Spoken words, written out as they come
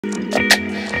Hi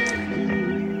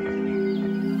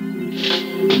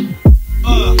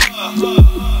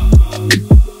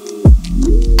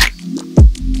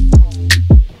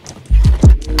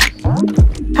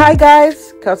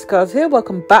guys, Kelsey Kurls here.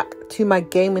 Welcome back to my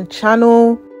gaming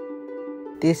channel.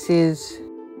 This is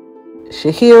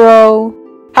Shiro.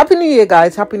 Happy New Year,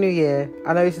 guys. Happy New Year.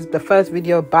 I know this is the first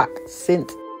video back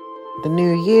since the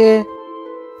new year.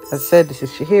 As I said, this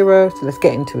is Shiro, so let's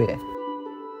get into it.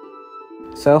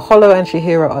 So Hollow and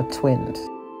Shiro are twins.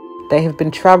 They have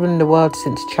been traveling the world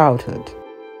since childhood.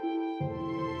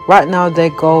 Right now their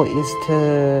goal is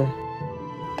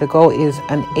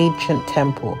an ancient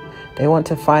temple. They want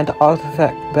to find the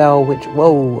artifact bell, which,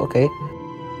 whoa, okay.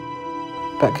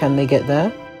 But can they get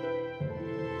there?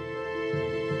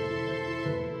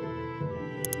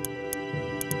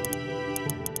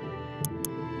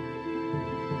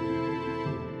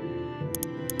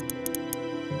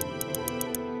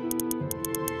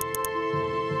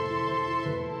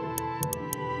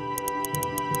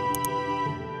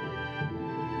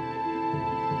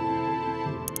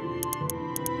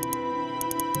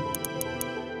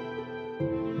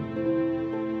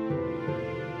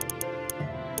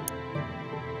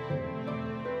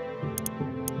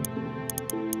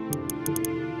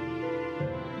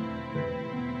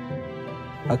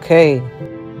 Okay,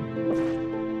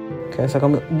 so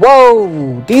I'm gonna,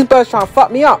 whoa, these birds trying to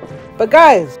fuck me up. But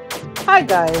guys, hi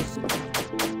guys,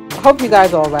 I hope you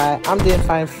guys are alright. I'm doing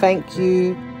fine, thank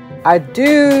you. I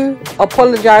do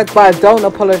apologize, but I don't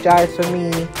apologize for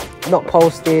me not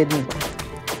posting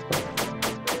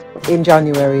in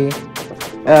January.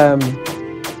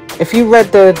 If you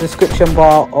read the description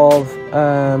bar of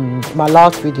my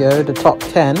last video, the top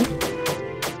 10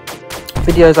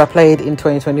 videos I played in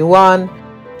 2021,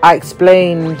 I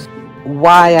explained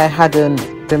why I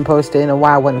hadn't been posting and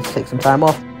why I wanted to take some time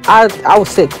off. I was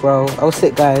sick, bro. I was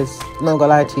sick, guys. I'm not gonna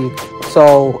lie to you.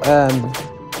 So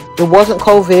it wasn't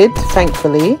COVID,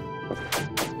 thankfully,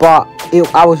 but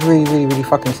I was really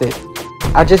fucking sick.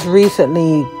 I just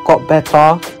recently got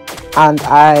better, and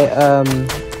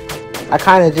I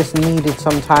kind of just needed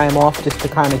some time off just to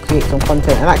kind of create some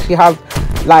content and actually have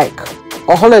like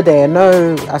a holiday. I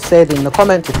know I said in the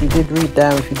comments, if you did read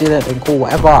them, if you didn't, then cool,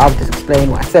 whatever. I'll just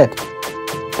explain what I said.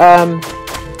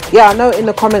 Yeah, I know in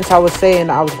the comments I was saying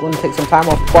that I was going to take some time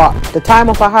off, but the time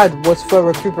off I had was for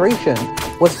recuperation,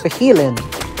 was for healing.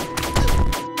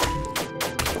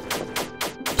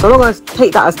 So I'm not going to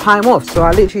take that as time off. So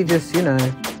I literally just, you know,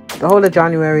 the whole of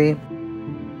January,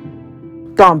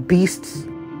 damn beasts.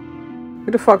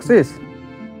 Who the fuck's this?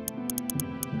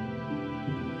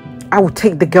 I will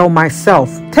take the girl myself.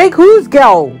 Take whose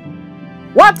girl?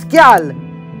 What girl?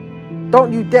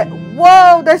 Don't you dare.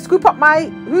 Whoa, they scoop up my...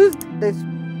 Who's this?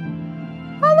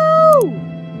 Hello!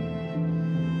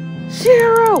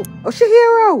 Shiro! Oh,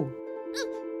 Shiro!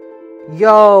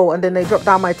 Yo, and then they drop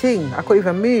down my thing. I couldn't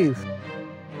even move.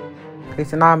 Okay,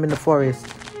 so now I'm in the forest.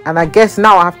 And I guess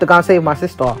now I have to go and save my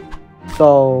sister.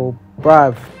 So,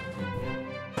 bruv.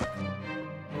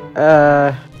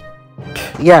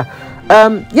 Yeah.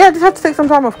 Yeah, I just had to take some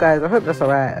time off, guys. I hope that's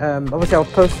alright. Obviously I was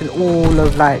posting all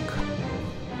of like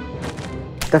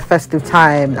the festive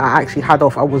time I actually had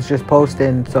off. I was just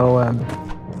posting, so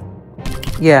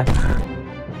yeah.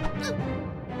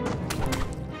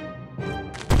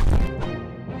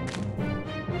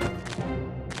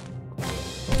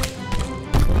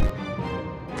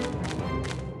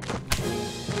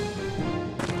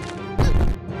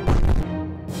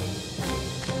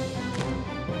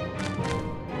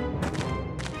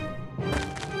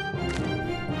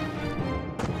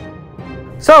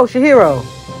 So Shiro,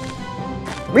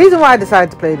 reason why I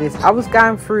decided to play this, I was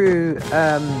going through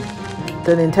the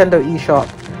Nintendo eShop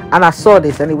and I saw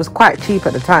this and it was quite cheap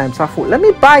at the time, so I thought let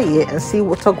me buy it and see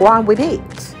what to go on with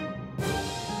it.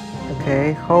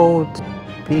 Okay, hold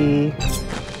B.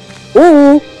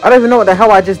 Ooh, I don't even know what the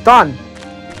hell I just done.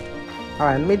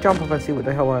 Alright, let me jump up and see what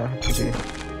the hell I have to do.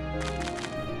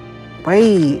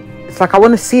 Wait, it's like I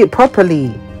want to see it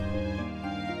properly.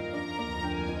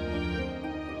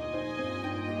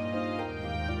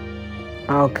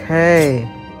 Okay,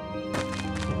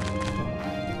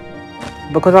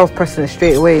 because I was pressing it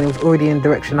straight away and it was already in the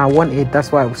direction I wanted,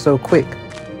 that's why it was so quick.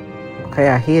 Okay,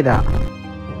 I hear that.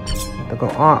 They go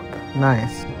up.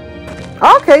 Nice.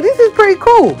 Okay, this is pretty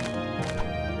cool.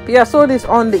 But yeah, I saw this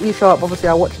on the eShop. Obviously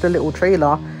I watched the little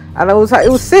trailer and I was like,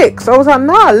 it was sick, so I was like,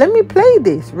 nah, let me play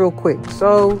this real quick.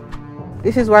 So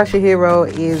this is why Shiro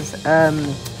is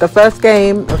the first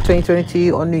game of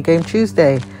 2022 on New Game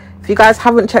Tuesday. If you guys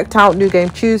haven't checked out New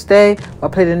Game Tuesday, I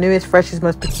play the newest, freshest,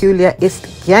 most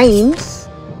peculiarist games.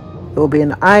 It will be in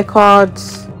the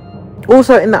iCards.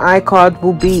 Also in the iCard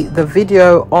will be the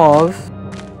video of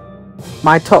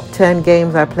my top 10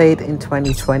 games I played in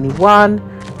 2021.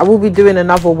 I will be doing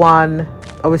another one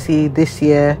obviously this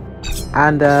year.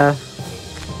 And guys,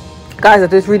 I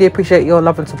just really appreciate your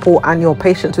love and support and your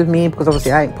patience with me, because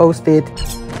obviously I ain't posted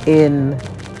in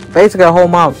basically a whole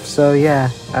month. So yeah,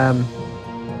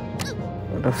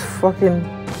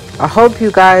 I hope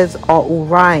you guys are all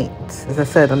right. As I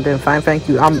said, I'm doing fine, thank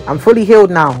you. I'm fully healed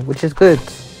now, which is good,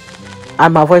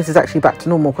 and my voice is actually back to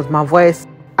normal, because my voice,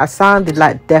 I sounded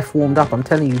like death warmed up. I'm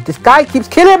telling you, this guy keeps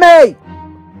killing me.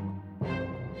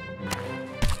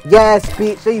 Yes,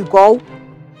 bitch, there you go.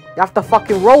 You have to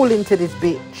fucking roll into this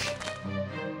bitch.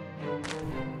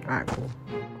 Alright, cool.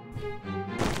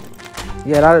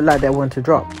 Yeah, I look like that one to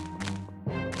drop.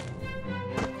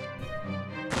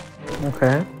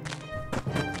 Okay.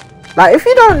 Like, if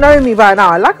you don't know me by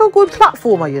now, I like a good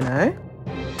platformer, you know.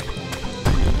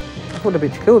 I thought the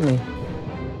bitch killed me.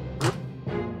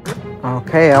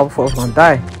 Okay, I thought I was gonna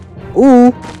die.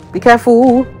 Ooh, be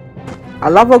careful. I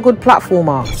love a good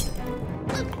platformer.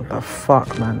 What the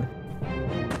fuck, man?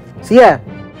 So yeah,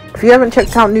 if you haven't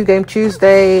checked out New Game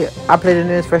Tuesday, I play the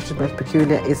newest, freshest, most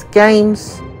peculiar is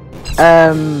games.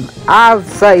 I have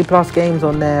 30 plus games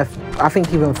on there. I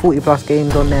think even 40 plus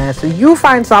games on there. So you'll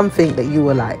find something that you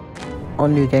will like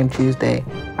on New Game Tuesday,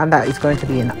 and that is going to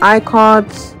be in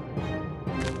iCards.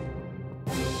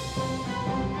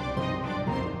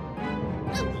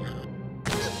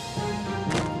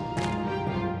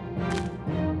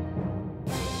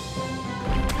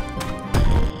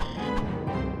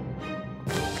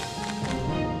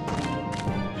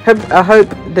 I hope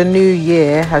the new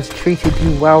year has treated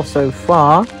you well so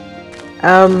far.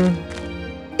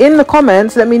 In the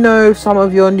comments, let me know some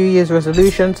of your New Year's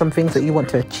resolutions, some things that you want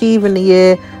to achieve in the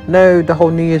year. No, the whole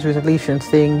New Year's resolutions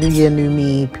thing, new year, new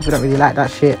me, people don't really like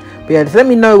that shit. But yeah, just let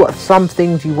me know what some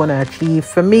things you want to achieve.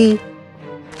 For me,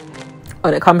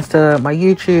 when it comes to my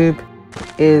YouTube,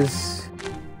 is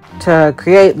to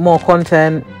create more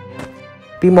content,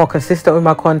 be more consistent with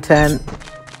my content,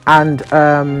 and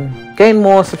gain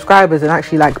more subscribers, and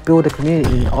actually like build a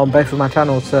community on both of my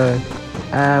channels. So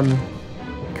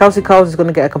Kelsey Kurls is going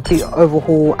to get a complete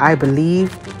overhaul, I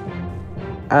believe.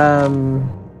 I'm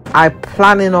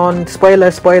planning on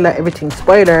spoiler, everything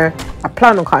spoiler. I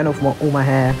plan on cutting off all my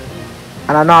hair,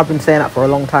 and I know I've been saying that for a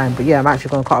long time, but yeah, I'm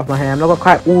actually going to cut off my hair. I'm not going to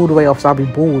cut it all the way off, so I'll be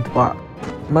bald, but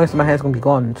most of my hair is going to be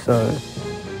gone. So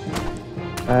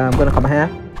I'm going to cut my hair.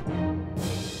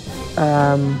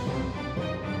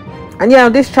 And yeah,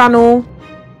 on this channel,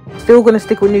 still going to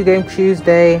stick with New Game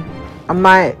Tuesday. I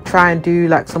might try and do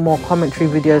like some more commentary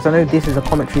videos. I know this is a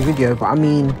commentary video, but I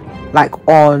mean like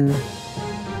on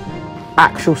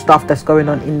actual stuff that's going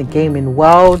on in the gaming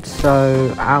world.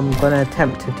 So I'm going to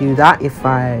attempt to do that if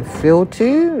I feel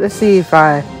to. Let's see if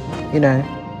I, you know,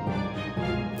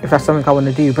 if that's something I want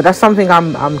to do. But that's something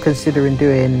I'm considering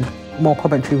doing, more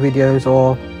commentary videos,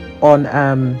 or on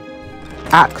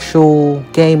actual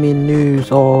gaming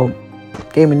news, or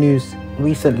gaming news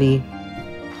recently.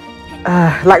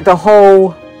 Like the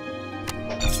whole,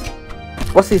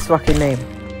 what's his fucking name,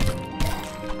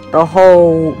 the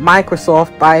whole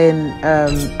Microsoft buying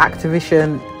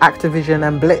Activision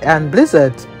and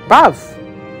Blizzard.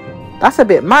 Bruv, that's a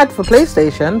bit mad for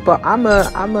PlayStation, but I'm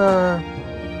a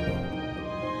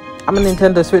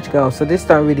Nintendo Switch girl, so this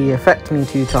don't really affect me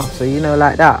too tough, so you know,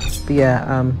 like that. But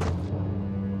yeah,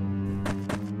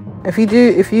 if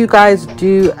you guys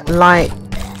do like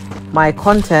my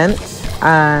content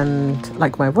and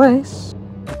like my voice,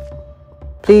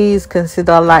 please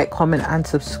consider like, comment and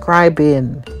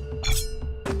subscribing.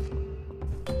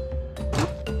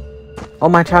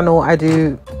 On my channel I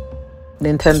do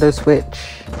Nintendo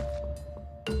Switch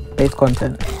based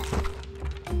content.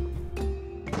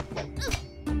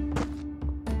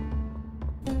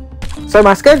 So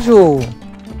my schedule,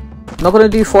 I'm not going to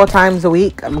do 4 times a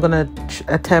week. I'm going to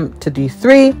attempt to do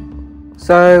 3.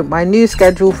 So my new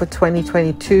schedule for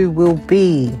 2022 will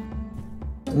be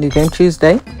New Game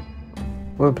Tuesday,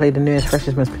 where we play the newest,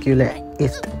 freshest, most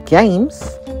peculiarist games.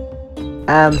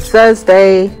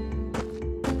 Thursday,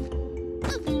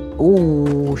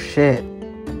 ooh shit.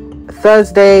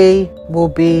 Thursday will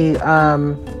be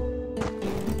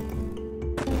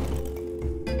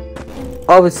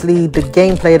obviously the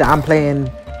gameplay that I'm playing,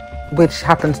 which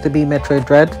happens to be Metroid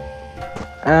Dread.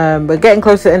 We're getting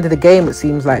close to the end of the game, it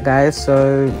seems like, guys,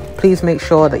 so please make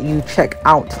sure that you check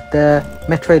out the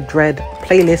Metroid Dread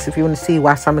playlist if you want to see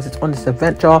why Samus is on this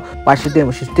adventure, why she's doing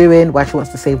what she's doing, why she wants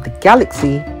to save the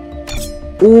galaxy.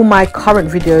 All my current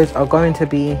videos are going to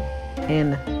be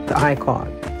in the iCard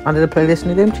under the playlist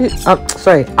New Game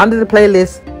under the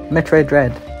playlist Metroid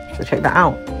Dread. So check that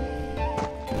out.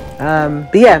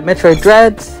 But yeah, Metro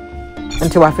Dread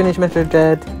until I finish Metro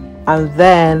Dread, and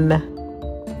then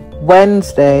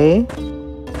Wednesday,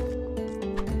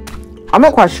 I'm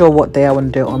not quite sure what day I want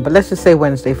to do it on, but let's just say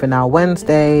Wednesday for now.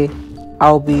 Wednesday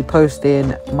I'll be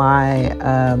posting my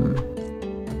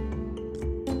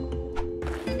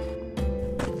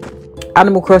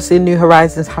Animal Crossing New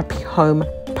Horizons Happy Home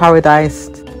Paradise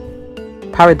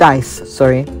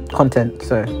content.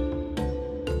 So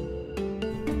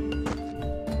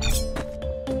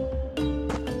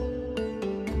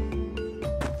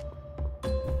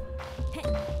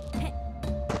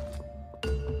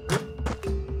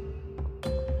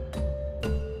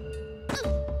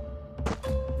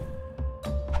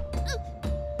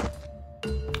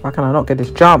why can I not get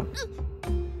this jump?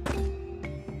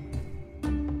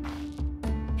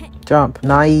 Jump,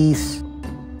 nice.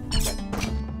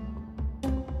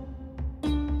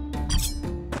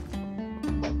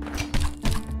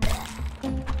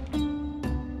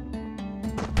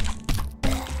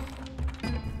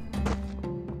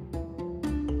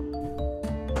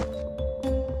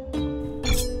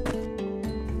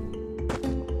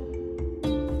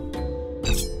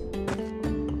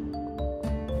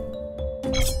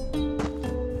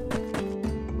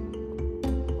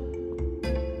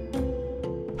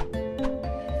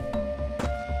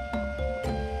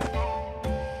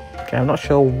 Okay, I'm not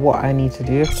sure what I need to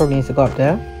do. Probably need to go up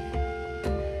there.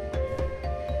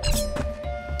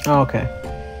 Oh, okay.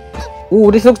 Ooh,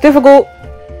 this looks difficult.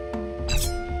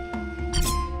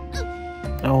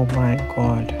 Oh my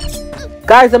god.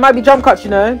 Guys, there might be jump cuts, you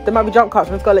know. There might be jump cuts.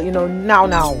 I'm just gonna let you know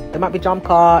now. There might be jump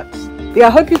cuts. But yeah, I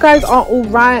hope you guys are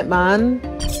alright, man.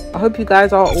 I hope you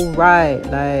guys are alright.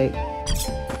 Like,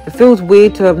 it feels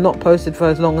weird to have not posted for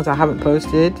as long as I haven't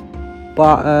posted.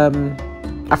 But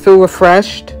I feel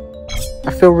refreshed. I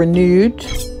feel renewed.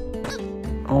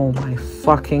 Oh my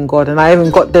fucking god. And I even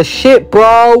got the shit,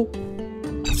 bro.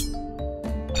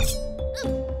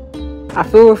 I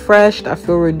feel refreshed. I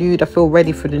feel renewed. I feel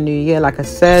ready for the new year, like I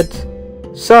said.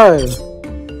 So,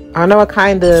 I know I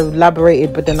kind of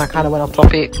elaborated, but then I kind of went off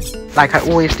topic, like I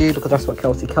always do, because that's what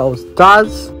Kelsey Kurls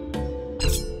does.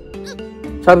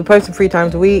 So I'll be posting 3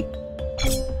 times a week.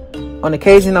 On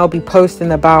occasion, I'll be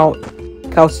posting about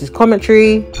Kelsey's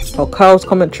commentary, or Kurls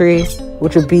commentary,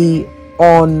 which would be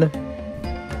on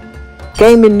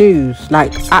gaming news,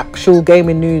 like actual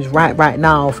gaming news right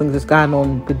now, things that's going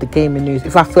on with the gaming news,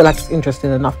 if I feel like it's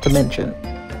interesting enough to mention.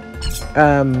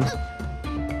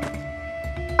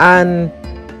 And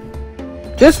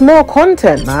just more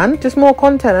content, man, just more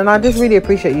content. And I just really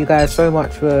appreciate you guys so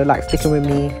much for like sticking with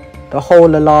me the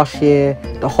whole of last year,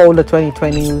 the whole of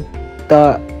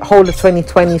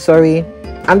 2020, sorry,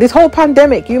 and this whole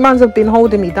pandemic. You mans have been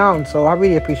holding me down, so I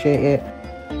really appreciate it.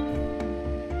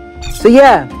 So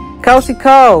yeah, Kelsey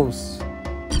Kurls,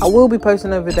 I will be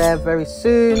posting over there very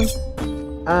soon.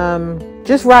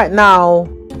 Just right now,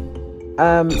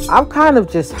 I've kind of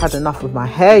just had enough of my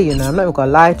hair, you know. I'm not even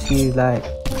gonna lie to you, like,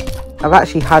 I've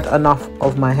actually had enough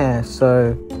of my hair.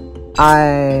 So bitch,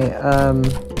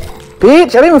 I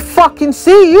didn't even fucking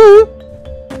see you.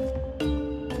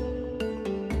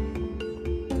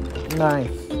 Nice.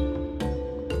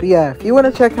 But yeah, if you want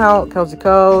to check out Kelsey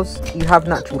Kurls, you have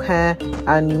natural hair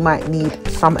and you might need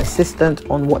some assistance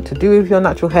on what to do with your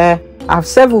natural hair, I have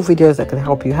several videos that can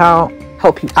help you out.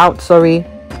 Sorry.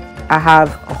 I have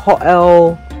a hot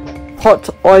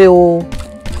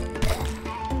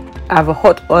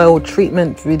oil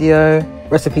treatment video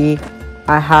recipe.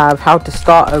 I have how to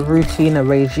start a routine, a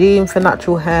regime for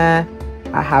natural hair.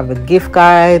 I have a gift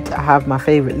guide. I have my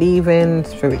favorite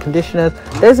leave-ins, favorite conditioners.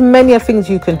 There's many things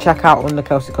you can check out on the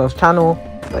Kelsey Kurls channel.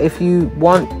 But if you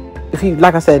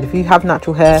like I said, if you have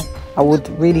natural hair, I would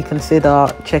really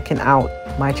consider checking out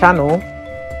my channel,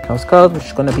 Kelsey Kurls, which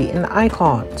is going to be in the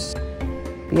iCards.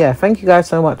 But yeah, thank you guys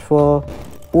so much for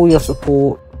all your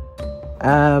support.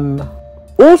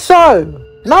 Also,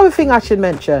 another thing I should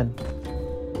mention.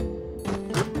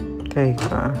 Okay,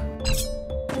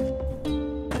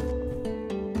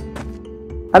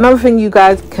 another thing you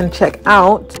guys can check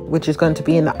out, which is going to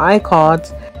be in the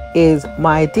iCards, is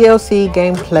my DLC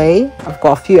gameplay. I've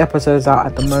got a few episodes out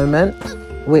at the moment,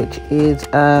 which is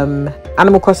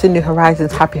Animal Crossing New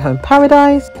Horizons Happy Home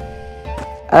Paradise.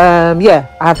 Yeah,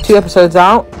 I have 2 episodes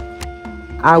out.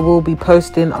 I will be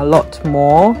posting a lot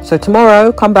more. So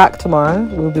tomorrow, come back tomorrow,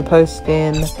 we'll be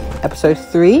posting episode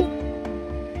 3.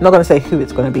 I'm not going to say who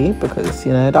it's going to be, because,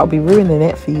 you know, that'll be ruining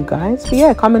it for you guys. But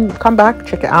yeah, come back,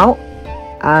 check it out.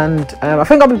 And I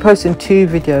think I'll be posting 2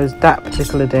 videos that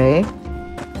particular day,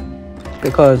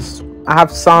 because I have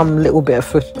some little bit of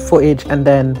footage, and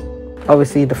then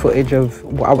obviously the footage of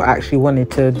what I actually wanted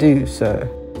to do. So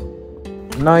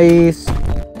nice.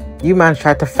 You man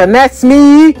tried to finesse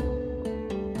me.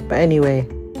 But anyway,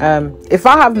 if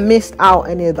I have missed out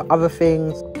any of the other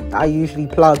things that I usually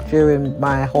plug during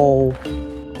my whole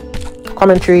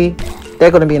commentary,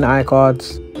 they're going to be in the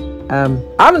iCards.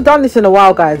 I haven't done this in a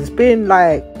while, guys. It's been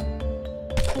like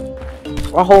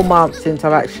a whole month since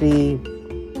I've actually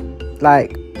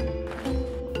like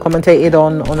commentated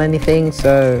on anything,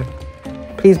 so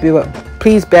please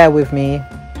bear with me.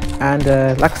 And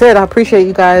like I said, I appreciate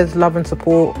you guys' love and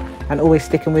support and always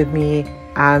sticking with me.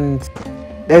 And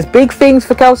there's big things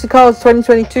for Kelsey Kurls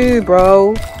 2022,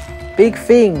 bro. Big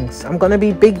things. I'm gonna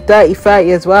be big dirty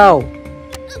 30 as well,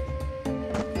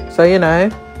 so you know,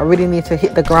 I really need to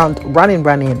hit the ground running.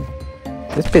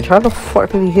 This bitch, how the fuck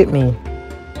did he hit me?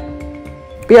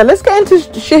 But yeah, let's get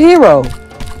into Shiro.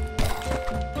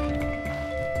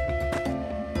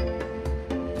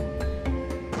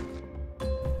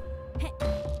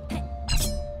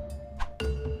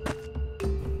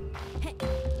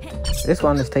 This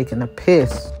one is taking a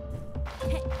piss.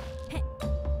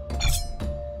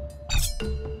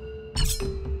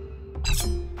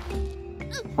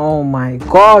 Oh my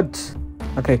god.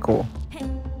 Okay, cool.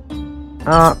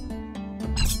 Up,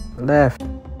 left,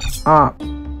 up,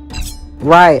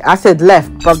 right. I said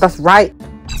left, but that's right.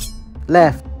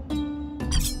 Left.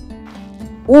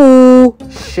 Ooh,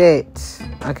 shit.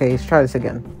 Okay, let's try this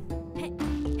again.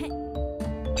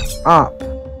 Up,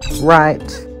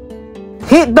 right.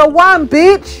 Hit the one,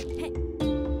 bitch.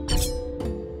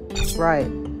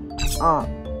 Right, up,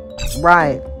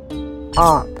 right,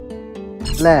 up,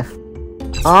 left,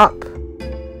 up,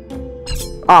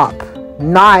 up.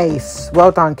 Nice.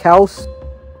 Well done, Kels.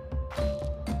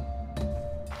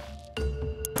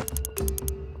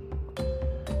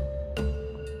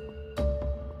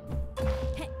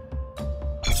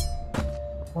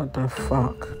 What the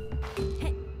fuck?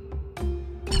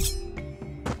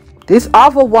 This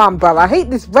other one, bro. I hate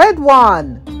this red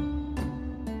one.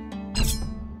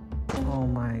 Oh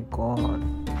my god.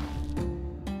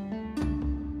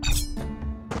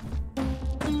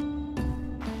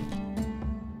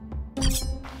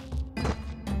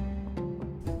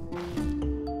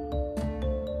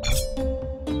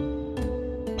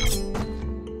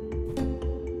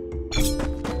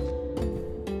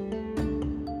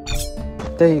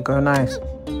 There you go, nice.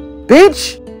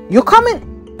 Bitch, you're coming.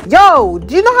 Yo,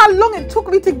 do you know how long it took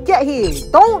me to get here?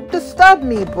 Don't disturb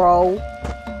me, bro.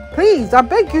 Please, I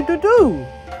beg you to do.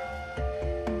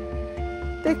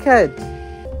 Dickhead.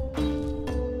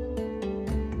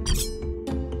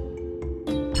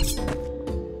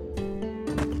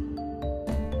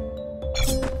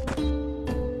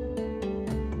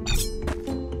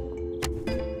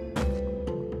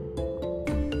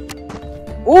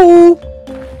 Ooh.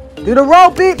 Do the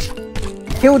roll, bitch.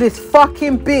 Kill this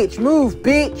fucking bitch. Move,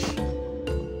 bitch.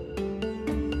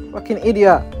 Fucking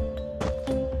idiot.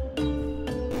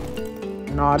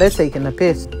 Nah, they're taking the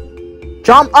piss.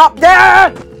 Jump up there!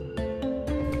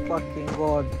 Fucking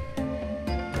god.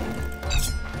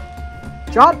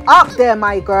 Jump up there,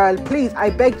 my girl. Please,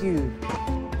 I beg you.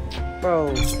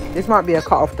 Bro, this might be a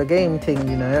cut off the game thing,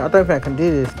 you know. I don't think I can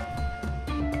do this.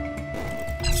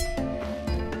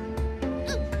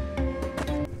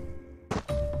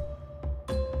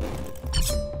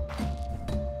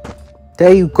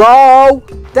 There you go.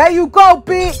 There you go,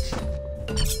 bitch.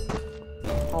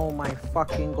 Oh my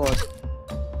fucking god.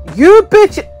 You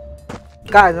bitch.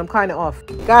 Guys, I'm kind of off.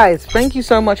 Guys, thank you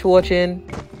so much for watching.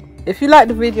 If you like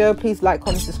the video, please like,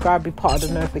 comment, subscribe, be part of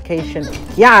the notification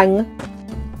gang.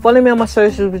 Follow me on my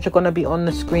socials, which are going to be on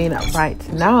the screen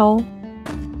right now.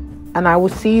 And I will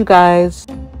see you guys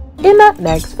in the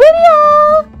next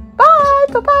video. Bye.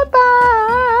 Bye. Bye.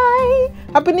 Bye.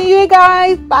 Happy New Year,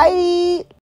 guys. Bye.